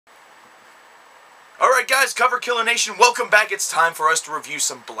Alright guys, Cover Killer Nation, welcome back. It's time for us to review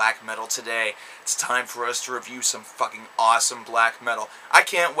some black metal today. It's time for us to review some fucking awesome black metal. I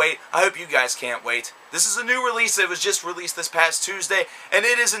can't wait. I hope you guys can't wait. This is a new release that was just released this past Tuesday, and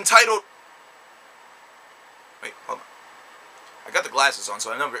it is entitled... Wait, hold on. I got the glasses on,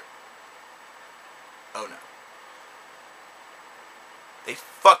 so I know... Oh no. They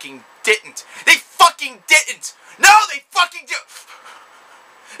fucking didn't. They fucking didn't! No, they fucking did!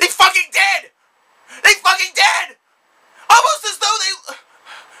 They fucking did! They fucking did! Almost as though they...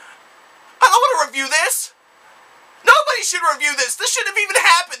 I don't want to review this. Nobody should review this. This shouldn't have even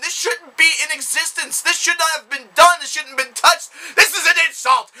happened. This shouldn't be in existence. This should not have been done. This shouldn't have been touched. This is an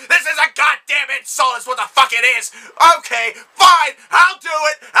insult. This is a goddamn insult. That's what the fuck it is. Okay, fine. I'll do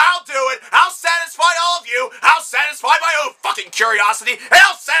it. I'll do it. I'll satisfy all of you. I'll satisfy my own fucking curiosity. And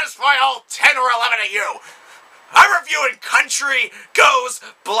I'll satisfy all 10 or 11 of you. I'm reviewing Country Goes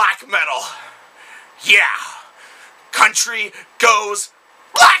Black Metal. Yeah. Country Goes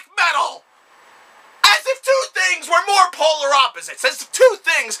Black Metal. As if two things were more polar opposites. As if two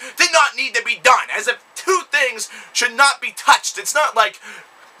things did not need to be done. As if two things should not be touched. It's not like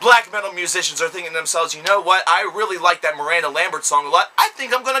black metal musicians are thinking to themselves, you know what, I really like that Miranda Lambert song a lot. I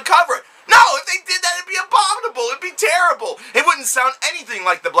think I'm going to cover it. No, if they did that, it'd be abominable. It'd be terrible. It wouldn't sound anything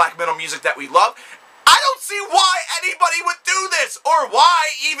like the black metal music that we love. I don't see why anybody would do this, or why,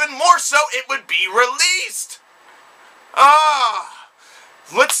 even more so, it would be released.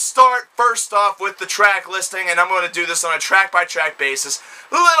 Let's start first off with the track listing, and I'm going to do this on a track-by-track basis.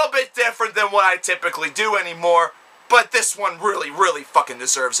 A little bit different than what I typically do anymore, but this one really fucking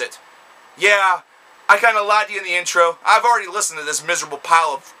deserves it. Yeah, I kind of lied to you in the intro. I've already listened to this miserable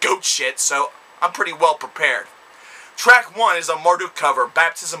pile of goat shit, so I'm pretty well prepared. Track 1 is a Marduk cover,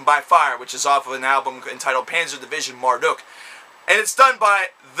 Baptism by Fire, which is off of an album entitled Panzer Division Marduk. And it's done by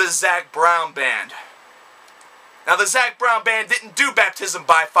the Zac Brown Band. Now, the Zac Brown Band didn't do Baptism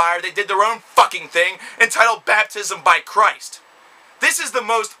by Fire. They did their own fucking thing entitled Baptism by Christ. This is the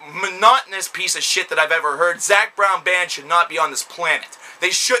most monotonous piece of shit that I've ever heard. Zac Brown Band should not be on this planet. They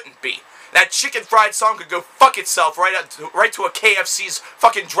shouldn't be. That chicken fried song could go fuck itself right to a KFC's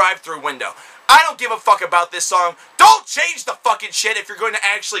fucking drive-thru window. I don't give a fuck about this song. Don't change the fucking shit if you're going to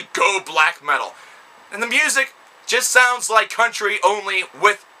actually go black metal. And the music just sounds like country, only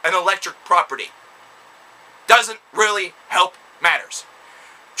with an electric property. Doesn't really help matters.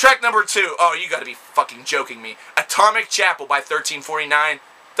 Track number 2. Oh, you gotta be fucking joking me. Atomic Chapel by 1349,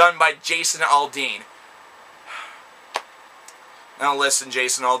 done by Jason Aldean. Now listen,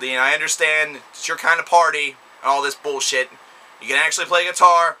 Jason Aldean, I understand it's your kind of party and all this bullshit. You can actually play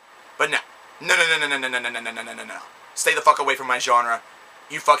guitar, but no. No. Stay the fuck away from my genre,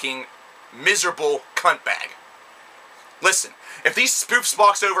 you fucking miserable cunt bag. Listen, if these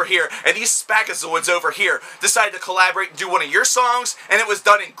spoofs over here and these spackazoids over here decided to collaborate and do one of your songs and it was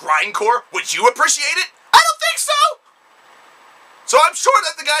done in grindcore, would you appreciate it? I don't think so! So I'm sure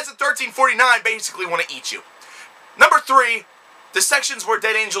that the guys at 1349 basically want to eat you. Number 3, the sections where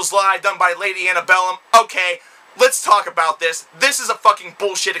Dead Angels Lie, done by Lady Antebellum. Okay, let's talk about this. This is a fucking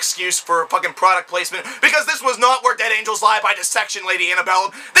bullshit excuse for a fucking product placement, because this was not Where Dead Angels Lie by Dissection, Lady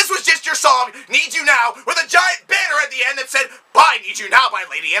Antebellum. This was just your song, Need You Now, with a giant banner at the end that said, buy Need You Now by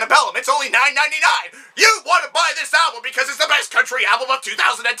Lady Antebellum. It's only $9.99. You want to buy this album because it's the best country album of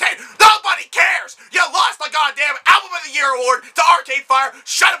 2010. Nobody cares. You lost the goddamn Album of the Year award to Arcade Fire.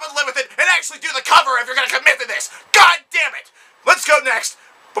 Shut up and live with it, and actually do the cover if you're going to commit to this. God damn it. Let's go next,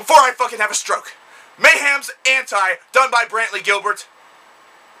 before I fucking have a stroke. Mayhem's Anti, done by Brantley Gilbert.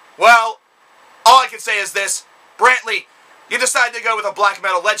 Well, all I can say is this. Brantley, you decided to go with a black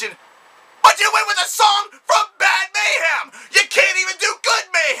metal legend, but you went with a song from Bad Mayhem! You can't even do good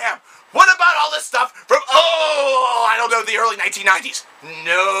Mayhem! What about all this stuff from, I don't know, the early 1990s?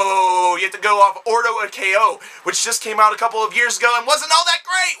 No, you have to go off Ordo and KO, which just came out a couple of years ago and wasn't all that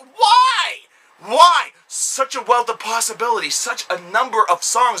great. Why? Why? Such a wealth of possibilities, such a number of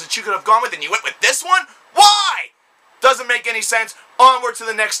songs that you could have gone with, and you went with this one? Why? Doesn't make any sense. Onward to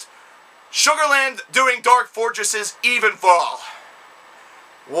the next. Sugarland doing Dark Fortress's Evenfall.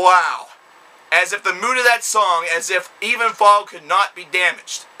 Wow. As if the mood of that song, as if Evenfall could not be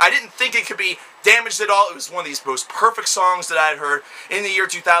damaged. I didn't think it could be damaged at all. It was one of these most perfect songs that I had heard in the year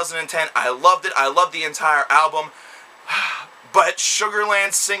 2010. I loved it. I loved the entire album. But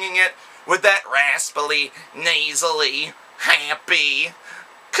Sugarland singing it with that raspily, nasally, happy,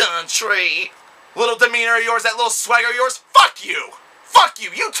 country, little demeanor of yours, that little swagger of yours, fuck you! Fuck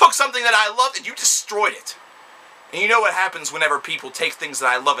you! You took something that I loved and you destroyed it. And you know what happens whenever people take things that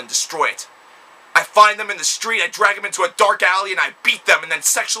I love and destroy it. I find them in the street, I drag them into a dark alley, and I beat them and then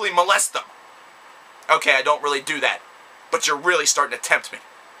sexually molest them. Okay, I don't really do that. But you're really starting to tempt me.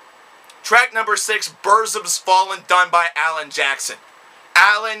 Track number 6, Burzum's Fallen, done by Alan Jackson.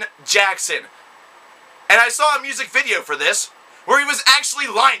 Alan Jackson. And I saw a music video for this, where he was actually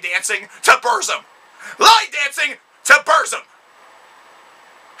line dancing to Burzum. Line dancing to Burzum.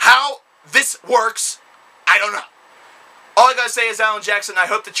 How this works, I don't know. All I gotta say is, Alan Jackson, I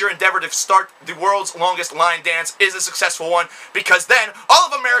hope that your endeavor to start the world's longest line dance is a successful one, because then all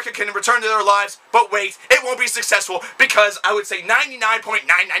of America can return to their lives. But wait, it won't be successful, because I would say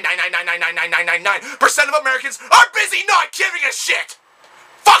 99.999999999% of Americans are busy not giving a shit.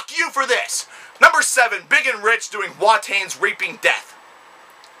 Fuck you for this. Number 7, Big and Rich doing Wattain's Reaping Death.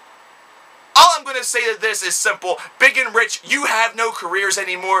 All I'm going to say to this is simple. Big and Rich, you have no careers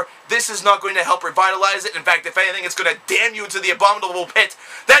anymore. This is not going to help revitalize it. In fact, if anything, it's going to damn you into the abominable pit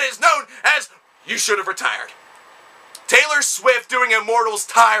that is known as you should have retired. Taylor Swift doing Immortals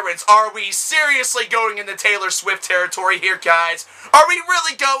Tyrants. Are we seriously going into Taylor Swift territory here, guys? Are we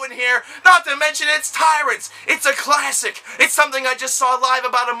really going here? Not to mention it's Tyrants. It's a classic. It's something I just saw live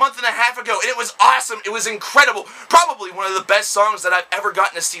about a month and a half ago, and it was awesome. It was incredible. Probably one of the best songs that I've ever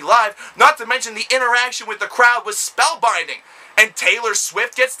gotten to see live. Not to mention the interaction with the crowd was spellbinding. And Taylor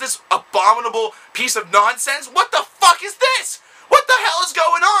Swift gets this abominable piece of nonsense? What the fuck is this? What the hell is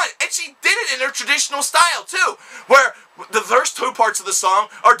going on? And she did it in her traditional style, too, where the first 2 parts of the song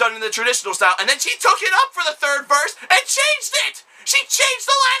are done in the traditional style, and then she took it up for the 3rd verse and changed it! She changed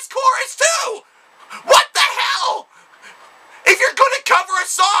the last chorus, too! What the hell? If you're gonna cover a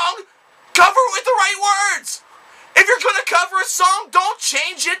song, cover it with the right words! If you're gonna cover a song, don't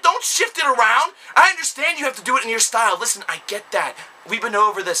change it, don't shift it around. I understand you have to do it in your style. Listen, I get that. We've been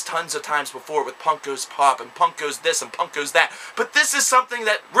over this tons of times before with Punk Goes Pop and Punk Goes This and Punk Goes That. But this is something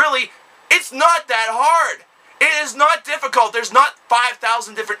that really, it's not that hard. It is not difficult. There's not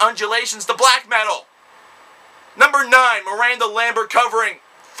 5,000 different undulations to black metal. Number 9, Miranda Lambert covering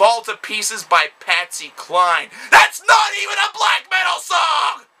Fall to Pieces by Patsy Cline. That's not even a black metal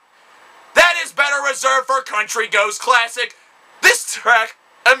song! That is better reserved for Country Goes Classic. This track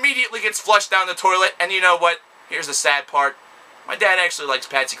immediately gets flushed down the toilet, and you know what? Here's the sad part. My dad actually likes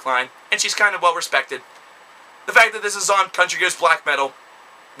Patsy Cline, and she's kind of well respected. The fact that this is on Country Goes Black Metal,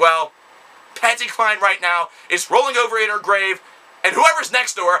 well, Patsy Cline right now is rolling over in her grave, and whoever's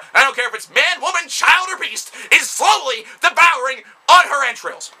next to her, I don't care if it's man, woman, child, or beast, is slowly devouring on her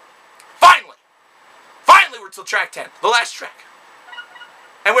entrails. Finally, we're till track 10, the last track.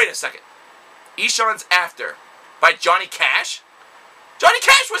 And wait a second. Ishan's After by Johnny Cash? Johnny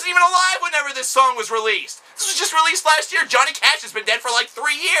Cash wasn't even alive whenever this song was released. This was just released last year. Johnny Cash has been dead for like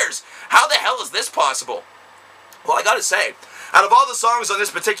 3 years. How the hell is this possible? Well, I gotta say, out of all the songs on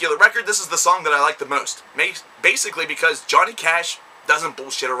this particular record, this is the song that I like the most. Basically because Johnny Cash doesn't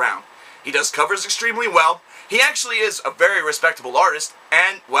bullshit around. He does covers extremely well. He actually is a very respectable artist.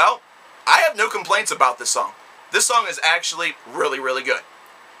 And, well, I have no complaints about this song. This song is actually really, really good.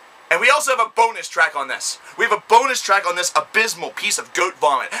 And we also have a bonus track on this. We have a bonus track on this abysmal piece of goat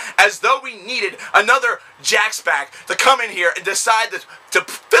vomit. As though we needed another Jacksback to come in here and decide to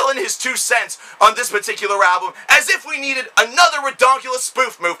fill in his 2 cents on this particular album. As if we needed another redonkulous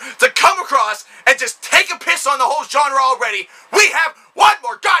spoof move to come across and just take a piss on the whole genre already. We have one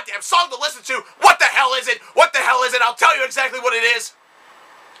more goddamn song to listen to. What the hell is it? What the hell is it? I'll tell you exactly what it is.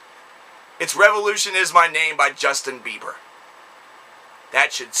 It's Revolution Is My Name by Justin Bieber.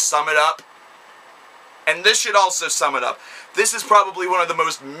 That should sum it up. And this should also sum it up. This is probably one of the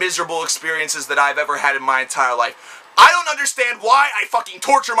most miserable experiences that I've ever had in my entire life. I don't understand why I fucking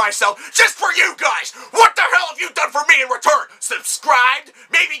torture myself just for you guys. What the hell have you done for me in return? Subscribed?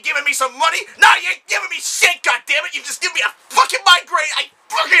 Maybe giving me some money? No, you ain't giving me shit, goddammit. You just give me a fucking migraine. I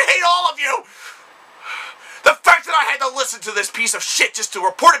fucking hate all of you. The fact that I had to listen to this piece of shit just to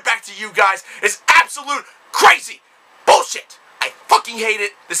report it back to you guys is absolute crazy bullshit. I fucking hate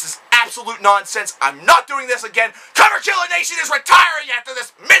it. This is absolute nonsense. I'm not doing this again. coverkillernation is retiring after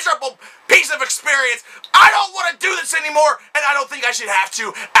this miserable piece of experience. I don't want to do this anymore, and I don't think I should have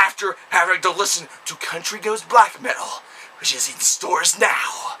to after having to listen to Country Goes Black Metal, which is in stores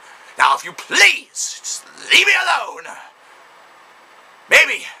now. Now, if you please, just leave me alone.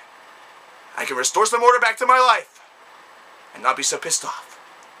 Maybe I can restore some order back to my life and not be so pissed off.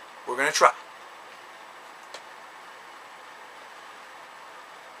 We're gonna try.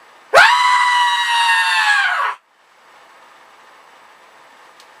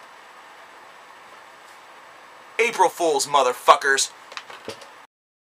 April Fools, motherfuckers.